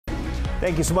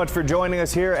Thank you so much for joining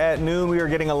us here at noon. We are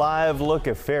getting a live look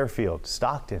at Fairfield,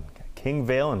 Stockton,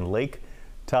 Kingvale, and Lake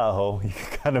Tahoe. You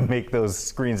can kind of make those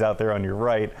screens out there on your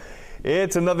right.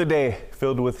 It's another day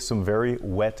filled with some very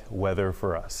wet weather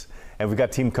for us. And we've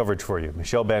got team coverage for you.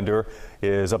 Michelle Bandur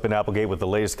is up in Applegate with the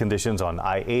latest conditions on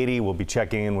I-80. We'll be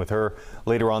checking in with her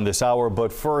later on this hour.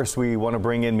 But first, we want to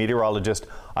bring in meteorologist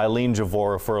Eileen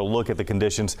Javora for a look at the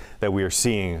conditions that we are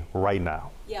seeing right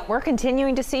now. Yeah, we're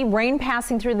continuing to see rain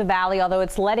passing through the valley, although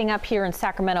it's letting up here in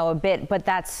Sacramento a bit. But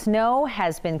that snow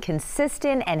has been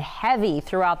consistent and heavy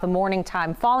throughout the morning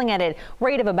time, falling at a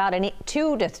rate of about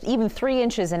 2 to even 3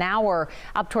 inches an hour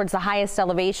up towards the highest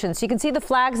elevation. So you can see the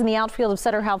flags in the outfield of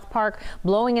Sutter Health Park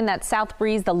blowing in that south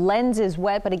breeze. The lens is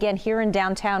wet, but again, here in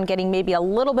downtown, getting maybe a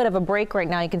little bit of a break right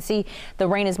now. You can see the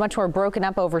rain is much more broken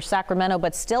up over Sacramento,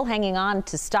 but still hanging on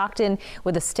to Stockton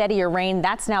with a steadier rain.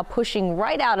 That's now pushing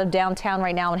right out of downtown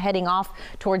right now and heading off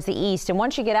towards the east. And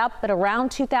once you get up at around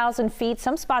 2,000 feet,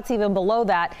 some spots even below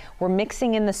that, we're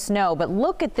mixing in the snow. But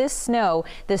look at this snow,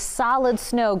 this solid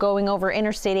snow going over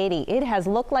Interstate 80. It has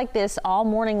looked like this all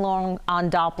morning long on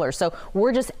Doppler. So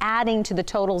we're just adding to the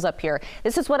totals up here.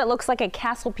 This is what it looks like at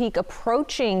Castle Peak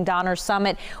approaching Donner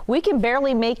Summit. We can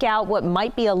barely make out what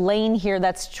might be a lane here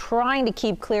that's trying to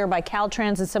keep clear by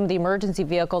Caltrans and some of the emergency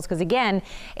vehicles, because again,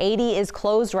 80 is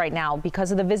closed right now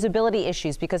because of the visibility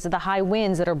issues, because of the high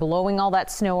winds that are blowing all that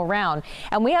snow around.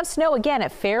 And we have snow again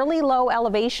at fairly low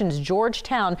elevations.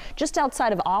 Georgetown, just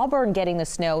outside of Auburn, getting the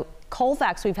snow.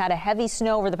 Colfax, we've had a heavy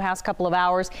snow over the past couple of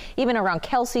hours, even around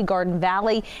Kelsey, Garden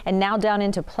Valley, and now down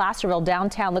into Placerville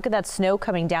downtown. Look at that snow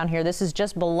coming down here. This is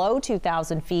just below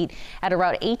 2,000 feet at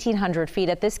around 1,800 feet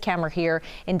at this camera here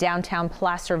in downtown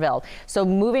Placerville. So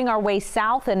moving our way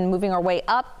south and moving our way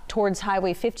up towards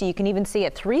Highway 50, you can even see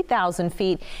at 3,000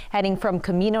 feet heading from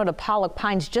Camino to Pollock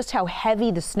Pines just how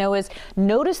heavy the snow is.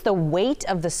 Notice the weight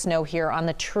of the snow here on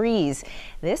the trees.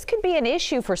 This could be an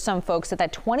issue for some folks at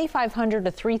that 2,500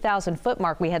 to 3,000 foot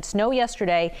mark. We had snow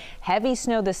yesterday, heavy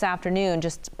snow this afternoon,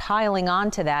 just piling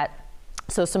on to that.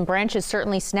 So some branches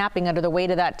certainly snapping under the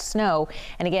weight of that snow.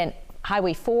 And again,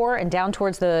 Highway 4 and down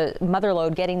towards the mother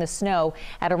lode getting the snow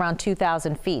at around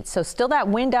 2,000 feet. So still that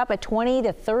wind up at 20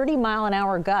 to 30 mile an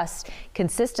hour gusts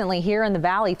consistently here in the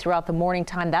valley throughout the morning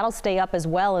time. That'll stay up as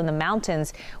well in the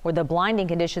mountains where the blinding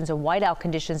conditions and whiteout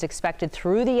conditions expected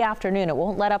through the afternoon. It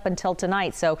won't let up until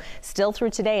tonight. So still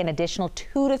through today, an additional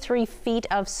 2 to 3 feet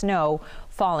of snow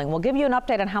falling. We'll give you an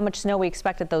update on how much snow we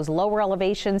expect at those lower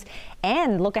elevations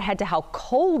and look ahead to how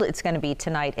cold it's going to be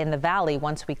tonight in the valley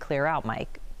once we clear out,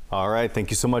 Mike. All right. Thank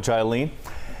you so much, Eileen.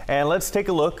 And let's take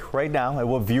a look right now at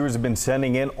what viewers have been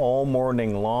sending in all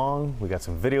morning long. We got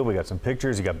some video. We got some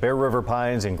pictures. You got Bear River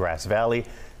Pines in Grass Valley,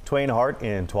 Twain Harte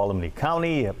in Tuolumne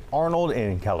County, Arnold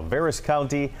in Calaveras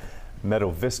County,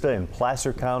 Meadow Vista in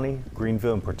Placer County,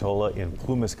 Greenville and Portola in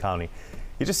Plumas County.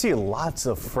 You just see lots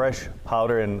of fresh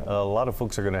powder, and a lot of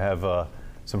folks are going to have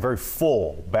some very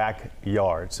full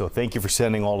backyard. So thank you for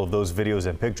sending all of those videos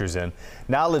and pictures in.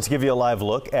 Now let's give you a live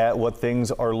look at what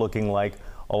things are looking like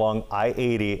along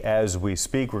I-80 as we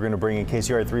speak. We're going to bring in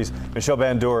KCRA 3's Michelle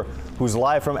Bandur, who's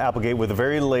live from Applegate with the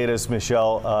very latest.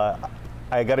 Michelle,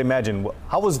 I got to imagine,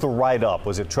 how was the ride up?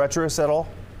 Was it treacherous at all?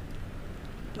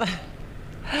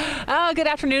 Oh, good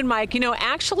afternoon, Mike. You know,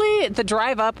 actually, the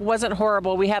drive up wasn't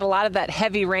horrible. We had a lot of that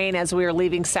heavy rain as we were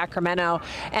leaving Sacramento.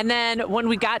 And then when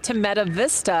we got to Meadow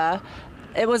Vista,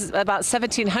 it was about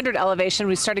 1,700 elevation.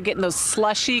 We started getting those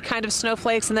slushy kind of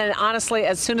snowflakes. And then honestly,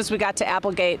 as soon as we got to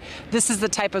Applegate, this is the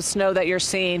type of snow that you're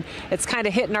seeing. It's kind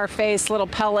of hitting our face, little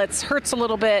pellets, hurts a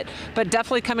little bit, but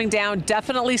definitely coming down,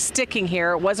 definitely sticking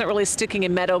here. It wasn't really sticking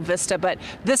in Meadow Vista, but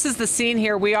this is the scene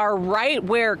here. We are right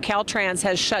where Caltrans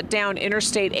has shut down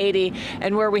Interstate 80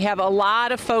 and where we have a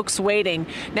lot of folks waiting.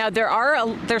 Now, there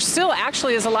still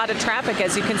actually is a lot of traffic.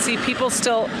 As you can see, people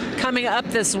still coming up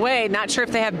this way. Not sure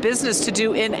if they have business to do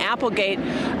in Applegate,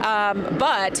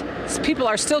 but people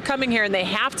are still coming here and they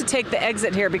have to take the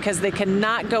exit here because they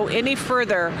cannot go any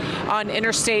further on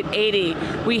Interstate 80.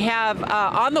 We have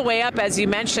on the way up, as you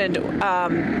mentioned,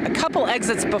 a couple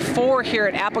exits before here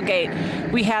at Applegate,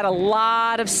 we had a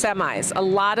lot of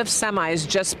semis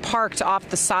just parked off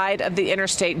the side of the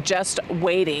interstate just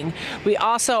waiting. We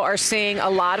also are seeing a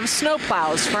lot of snow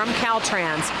plows from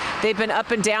Caltrans. They've been up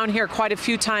and down here quite a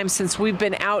few times since we've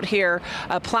been out here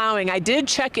plowing. I did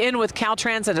check in with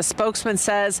Caltrans, and a spokesman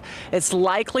says it's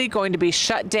likely going to be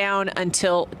shut down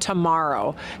until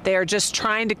tomorrow. They are just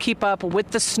trying to keep up with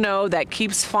the snow that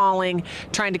keeps falling,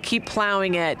 trying to keep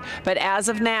plowing it. But as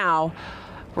of now,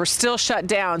 we're still shut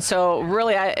down. So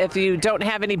really, if you don't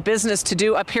have any business to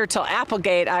do up here till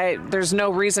Applegate, there's no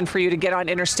reason for you to get on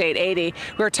Interstate 80.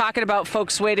 We were talking about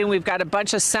folks waiting. We've got a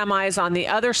bunch of semis on the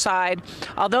other side.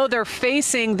 Although they're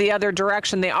facing the other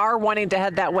direction, they are wanting to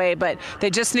head that way, but they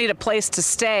just need a place to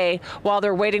stay while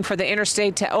they're waiting for the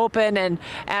interstate to open. And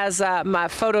as my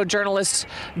photojournalist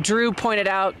Drew pointed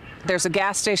out, there's a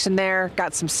gas station there,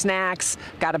 got some snacks,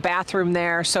 got a bathroom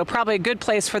there. So probably a good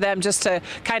place for them just to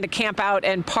kind of camp out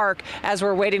and park as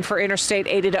we're waiting for Interstate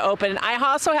 80 to open. And I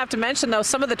also have to mention, though,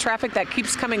 some of the traffic that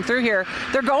keeps coming through here,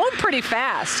 they're going pretty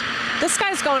fast. This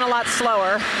guy's going a lot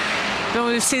slower. And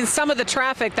we've seen some of the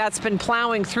traffic that's been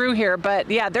plowing through here.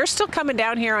 But yeah, they're still coming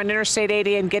down here on Interstate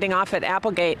 80 and getting off at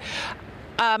Applegate.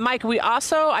 Mike,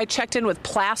 I checked in with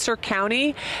Placer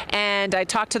County, and I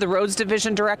talked to the roads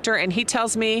division director, and he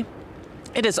tells me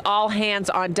it is all hands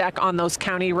on deck on those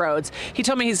county roads. He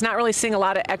told me he's not really seeing a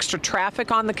lot of extra traffic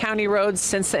on the county roads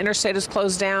since the interstate is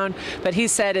closed down, but he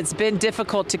said it's been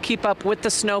difficult to keep up with the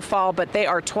snowfall, but they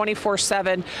are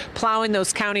 24/7 plowing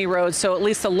those county roads, so at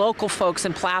least the local folks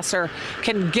in Placer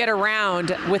can get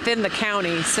around within the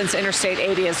county since Interstate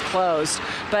 80 is closed.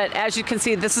 But as you can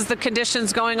see, this is the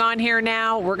conditions going on here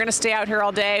now. We're going to stay out here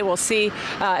all day. We'll see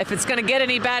if it's going to get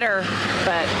any better,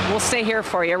 but we'll stay here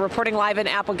for you. Reporting live in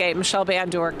Applegate, Michelle Bandor,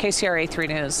 KCRA 3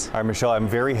 News. All right, Michelle, I'm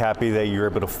very happy that you're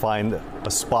able to find a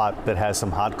spot that has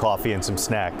some hot coffee and some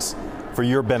snacks for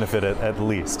your benefit at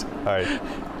least. All right.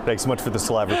 Thanks so much for this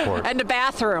live report. And a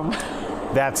bathroom.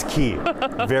 That's key.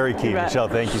 Very key. Michelle,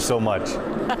 thank you so much.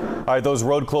 All right, those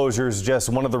road closures, just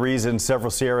one of the reasons several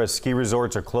Sierra ski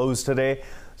resorts are closed today.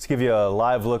 Let's give you a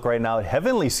live look right now at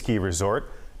Heavenly Ski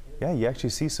Resort. Yeah, you actually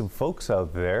see some folks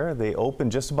out there. They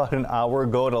opened just about an hour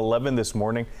ago at 11 this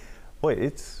morning. Boy,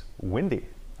 it's windy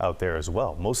out there as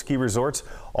well. Most ski resorts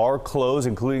are closed,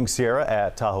 including Sierra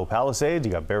at Tahoe Palisades.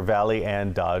 You got Bear Valley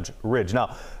and Dodge Ridge.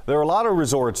 Now, there are a lot of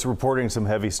resorts reporting some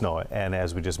heavy snow, and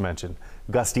as we just mentioned,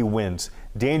 gusty winds,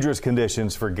 dangerous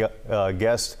conditions for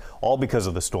guests, all because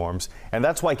of the storms. And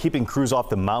that's why keeping crews off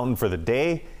the mountain for the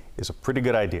day is a pretty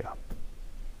good idea.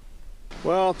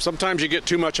 Well, sometimes you get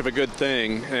too much of a good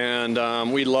thing,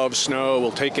 and we love snow. We'll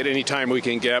take it anytime we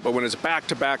can get, but when it's back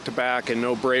to back to back and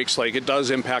no breaks, like, it does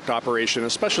impact operation,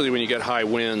 especially when you get high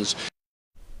winds.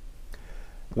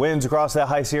 Winds across the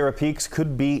high Sierra peaks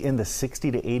could be in the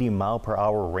 60 to 80 mile per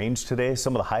hour range today.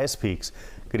 Some of the highest peaks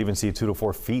could even see 2 to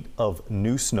 4 feet of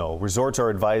new snow. Resorts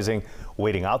are advising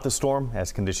waiting out the storm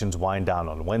as conditions wind down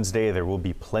on Wednesday. There will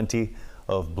be plenty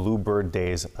of bluebird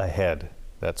days ahead.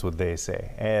 That's what they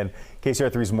say. And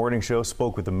KCRA3's Morning Show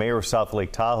spoke with the mayor of South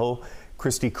Lake Tahoe,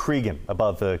 Christy Cregan,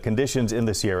 about the conditions in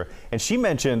the Sierra. And she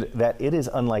mentioned that it is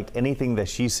unlike anything that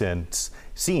she's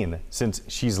seen since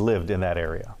she's lived in that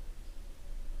area.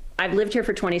 I've lived here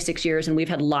for 26 years and we've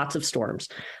had lots of storms.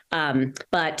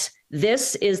 But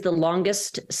this is the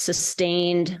longest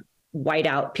sustained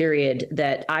whiteout period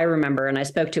that I remember. And I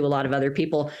spoke to a lot of other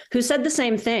people who said the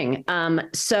same thing.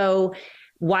 So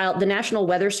while the National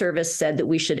Weather Service said that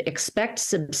we should expect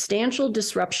substantial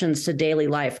disruptions to daily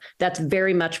life, that's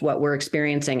very much what we're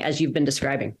experiencing, as you've been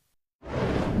describing.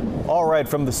 All right,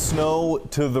 from the snow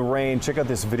to the rain, check out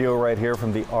this video right here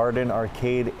from the Arden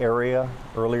Arcade area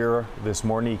earlier this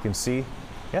morning. You can see,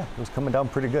 yeah, it was coming down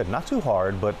pretty good. Not too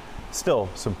hard, but still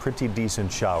some pretty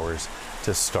decent showers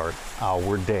to start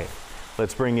our day.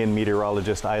 Let's bring in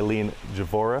meteorologist Eileen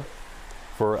Javora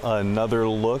for another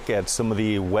look at some of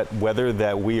the wet weather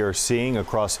that we are seeing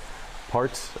across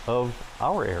parts of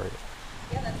our area.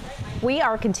 Yeah, that's right. We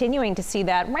are continuing to see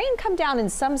that rain come down in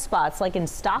some spots, like in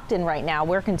Stockton right now.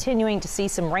 We're continuing to see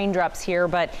some raindrops here,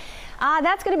 but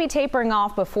that's going to be tapering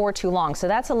off before too long. So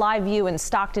that's a live view in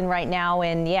Stockton right now.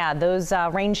 And yeah, those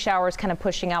rain showers kind of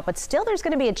pushing out, but still there's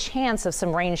going to be a chance of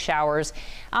some rain showers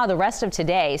the rest of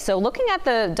today. So looking at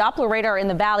the Doppler radar in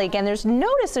the valley again, there's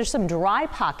some dry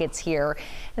pockets here.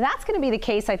 And that's going to be the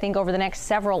case, I think, over the next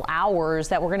several hours,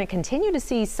 that we're going to continue to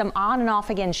see some on and off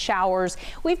again showers.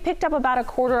 We've picked up about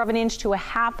 1/4 of an inch to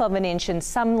 1/2 of an inch in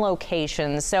some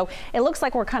locations. So it looks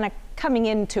like we're kind of coming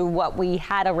into what we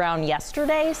had around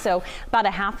yesterday. So about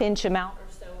 1/2 inch amount or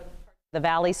so in the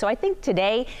valley. So I think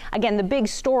today, again, the big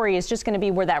story is just going to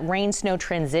be where that rain snow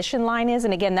transition line is.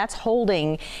 And again, that's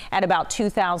holding at about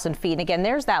 2,000 feet. And again,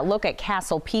 there's that look at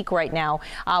Castle Peak right now.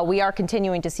 We are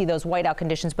continuing to see those whiteout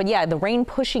conditions. But yeah, the rain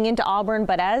pushing into Auburn.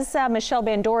 But as Michelle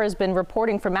Bandor has been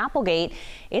reporting from Applegate,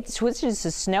 it switches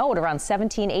to snow at around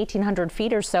 1,800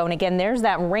 feet or so. And again, there's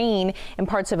that rain in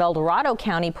parts of El Dorado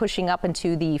County pushing up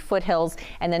into the foothills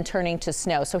and then turning to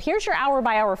snow. So here's your hour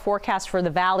by hour forecast for the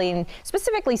valley and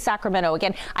specifically Sacramento Sacramento.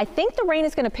 Again, I think the rain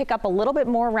is going to pick up a little bit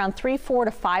more around 3, 4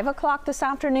 to 5 o'clock this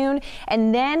afternoon,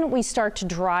 and then we start to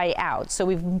dry out. So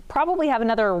we probably have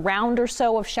another round or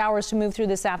so of showers to move through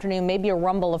this afternoon, maybe a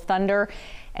rumble of thunder.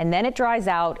 And then it dries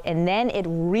out, and then it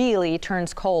really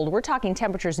turns cold. We're talking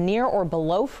temperatures near or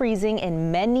below freezing in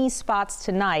many spots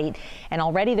tonight, and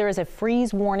already there is a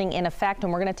freeze warning in effect,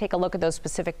 and we're going to take a look at those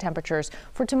specific temperatures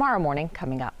for tomorrow morning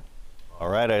coming up. All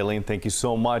right, Eileen, thank you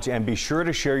so much, and be sure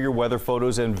to share your weather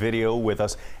photos and video with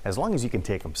us as long as you can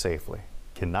take them safely.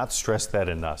 Cannot stress that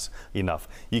enough.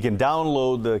 You can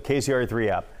download the KCRA 3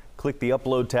 app. Click the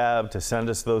upload tab to send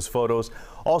us those photos.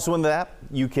 Also in the app,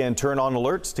 you can turn on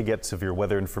alerts to get severe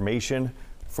weather information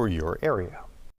for your area.